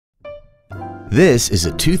This is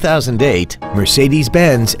a 2008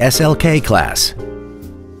 Mercedes-Benz SLK Class.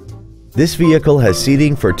 This vehicle has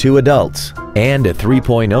seating for 2 adults and a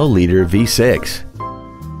 3.0-liter V6.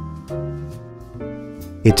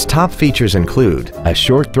 Its top features include a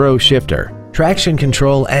short-throw shifter, traction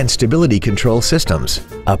control and stability control systems,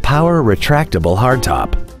 a power retractable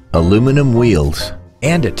hardtop, aluminum wheels,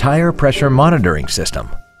 and a tire pressure monitoring system.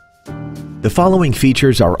 The following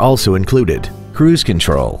features are also included: cruise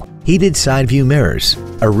control, heated side view mirrors,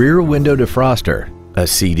 a rear window defroster, a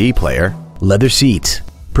CD player, leather seats,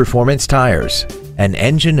 performance tires, an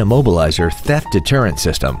engine immobilizer theft deterrent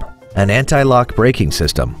system, an anti-lock braking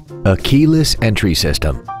system, a keyless entry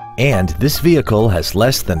system, and this vehicle has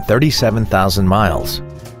less than 37,000 miles.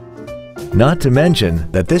 Not to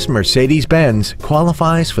mention that this Mercedes-Benz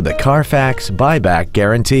qualifies for the Carfax buyback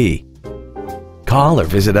guarantee. Call or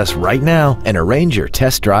visit us right now and arrange your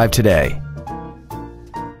test drive today.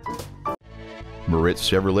 Moritz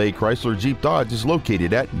Chevrolet Chrysler Jeep Dodge is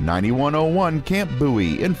located at 9101 Camp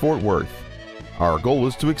Bowie in Fort Worth. Our goal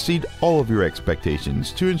is to exceed all of your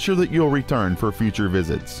expectations to ensure that you'll return for future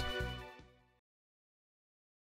visits.